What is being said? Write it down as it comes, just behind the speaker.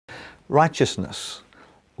Righteousness.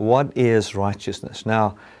 What is righteousness?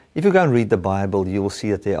 Now, if you go and read the Bible, you will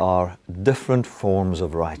see that there are different forms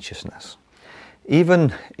of righteousness.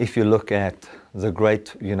 Even if you look at the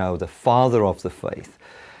great, the father of the faith,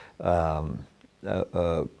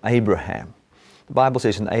 Abraham. The Bible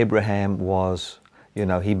says, and Abraham was,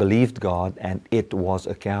 he believed God and it was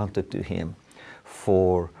accounted to him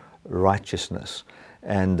for righteousness.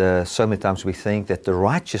 And so many times we think that the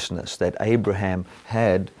righteousness that Abraham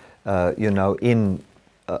had,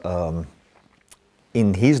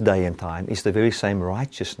 in his day and time is the very same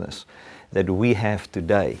righteousness that we have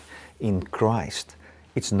today in Christ.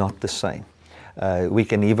 It's not the same. We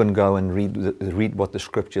can even go and read what the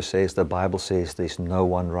Scripture says. The Bible says there's no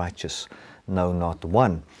one righteous, no, not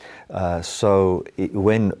one.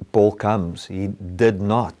 When Paul comes, he did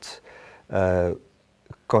not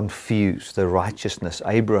confuse the righteousness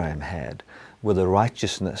Abraham had with the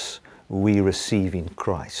righteousness we receive in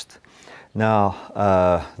Christ. Now,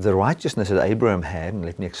 the righteousness that Abraham had, and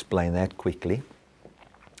let me explain that quickly.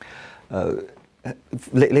 Let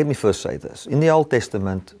me first say this. In the Old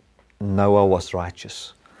Testament, Noah was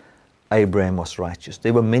righteous. Abraham was righteous.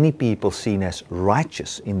 There were many people seen as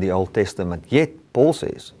righteous in the Old Testament, yet Paul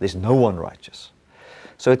says there's no one righteous.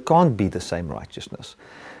 So it can't be the same righteousness.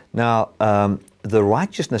 Now, the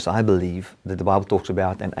righteousness I believe that the Bible talks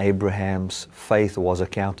about, and Abraham's faith was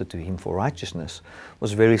accounted to him for righteousness,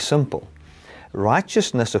 was very simple.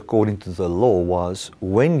 Righteousness according to the law was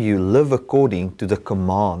when you live according to the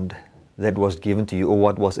command that was given to you or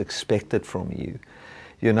what was expected from you.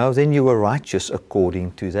 Then you were righteous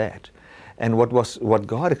according to that. And what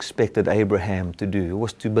God expected Abraham to do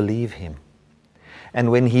was to believe him.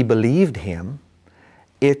 And when he believed him,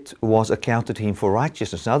 it was accounted to him for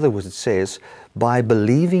righteousness. In other words, it says, by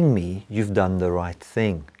believing me, you've done the right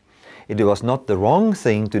thing. It was not the wrong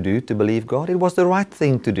thing to do to believe God. It was the right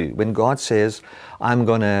thing to do. When God says, I'm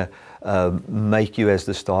going to make you as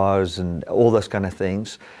the stars and all those kind of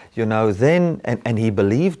things, then, and he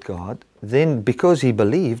believed God, then because he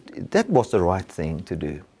believed, that was the right thing to do.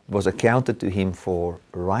 It was accounted to him for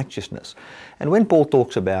righteousness. And when Paul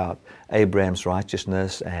talks about Abraham's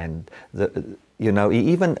righteousness and he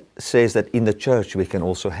even says that in the church we can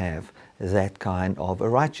also have that kind of a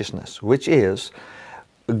righteousness, which is,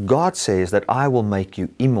 God says that I will make you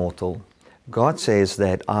immortal. God says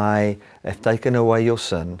that I have taken away your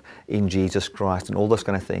sin in Jesus Christ and all those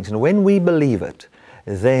kind of things. And when we believe it,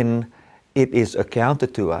 then it is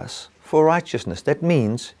accounted to us for righteousness. That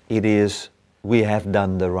means we have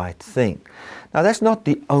done the right thing. Now that's not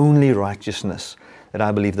the only righteousness that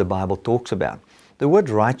I believe the Bible talks about. The word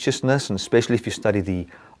righteousness, and especially if you study in the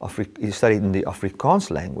Afrikaans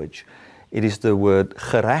language, it is the word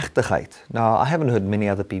gerechtigheid. Now, I haven't heard many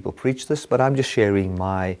other people preach this, but I'm just sharing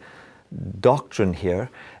my doctrine here.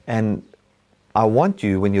 And I want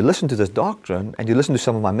you, when you listen to this doctrine and you listen to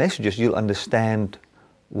some of my messages, you'll understand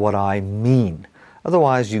what I mean.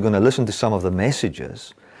 Otherwise, you're going to listen to some of the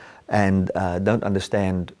messages and don't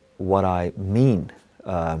understand what I mean.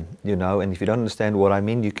 And if you don't understand what I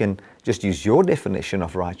mean, you can just use your definition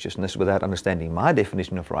of righteousness without understanding my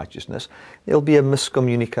definition of righteousness. There'll be a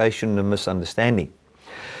miscommunication and a misunderstanding.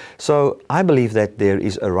 So I believe that there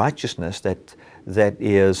is a righteousness that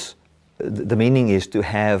is, the meaning is to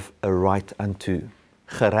have a right unto,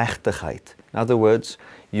 gerechtigheid. In other words,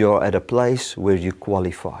 you're at a place where you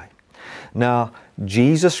qualify. Now,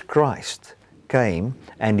 Jesus Christ came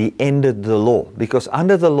and he ended the law, because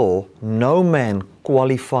under the law no man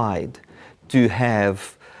qualified to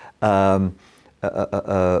have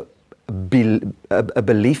a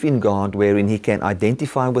belief in God wherein he can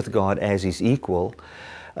identify with God as his equal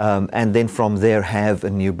and then from there have a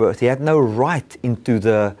new birth. He had no right into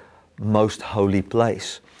the most holy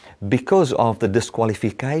place because of the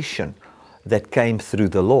disqualification that came through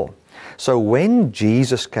the law. So when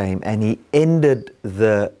Jesus came and he ended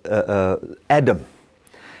the Adam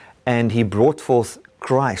and he brought forth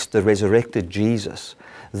Christ, the resurrected Jesus,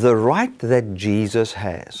 the right that Jesus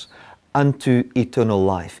has unto eternal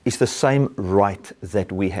life is the same right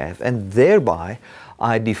that we have. And thereby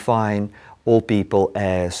I define all people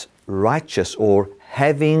as righteous or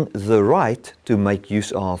having the right to make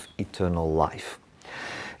use of eternal life.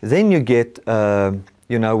 Then you get,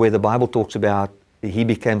 where the Bible talks about he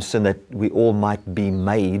became sin that we all might be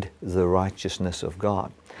made the righteousness of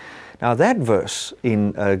God. Now that verse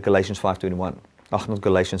in Galatians 5:21, not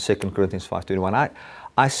Galatians, 2 Corinthians 5:21,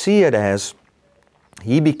 I see it as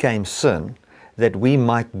he became sin that we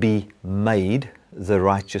might be made the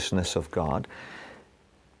righteousness of God.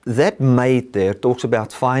 That made there talks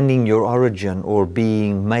about finding your origin or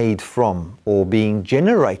being made from or being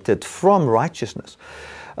generated from righteousness.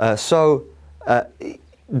 The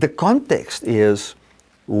context is,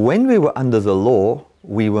 when we were under the law,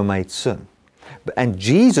 we were made sin. And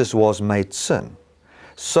Jesus was made sin,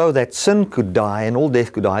 so that sin could die and all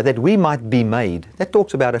death could die, that we might be made. That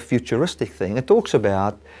talks about a futuristic thing. It talks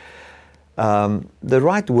about, the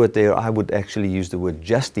right word there, I would actually use the word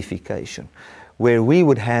justification, where we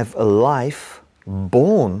would have a life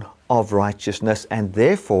born of righteousness and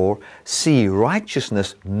therefore see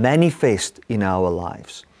righteousness manifest in our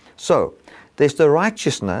lives. So, there's the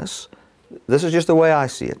righteousness, this is just the way I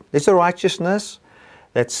see it. There's a righteousness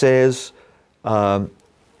that says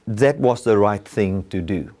that was the right thing to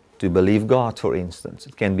do. To believe God, for instance.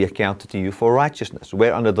 It can be accounted to you for righteousness.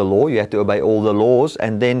 Where under the law you had to obey all the laws,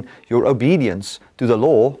 and then your obedience to the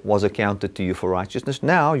law was accounted to you for righteousness.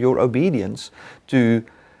 Now your obedience to,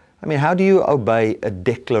 how do you obey a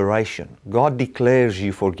declaration? God declares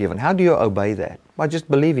you forgiven. How do you obey that? By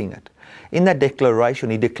just believing it. In that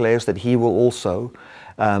declaration, He declares that He will also,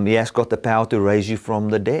 He has got the power to raise you from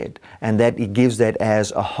the dead, and that He gives that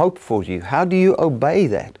as a hope for you. How do you obey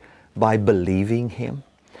that? By believing Him.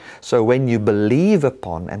 So when you believe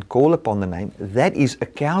upon and call upon the name, that is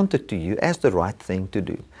accounted to you as the right thing to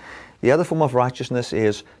do. The other form of righteousness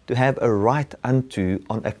is to have a right unto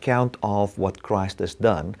on account of what Christ has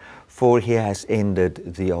done, for He has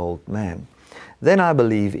ended the old man. Then I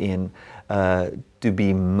believe in to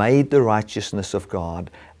be made the righteousness of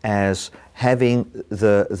God as having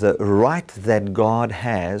the right that God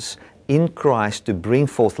has in Christ to bring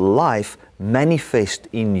forth life manifest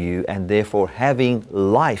in you, and therefore having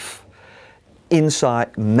life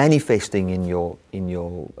inside manifesting in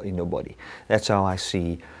your body. That's how I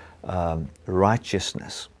see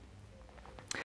righteousness.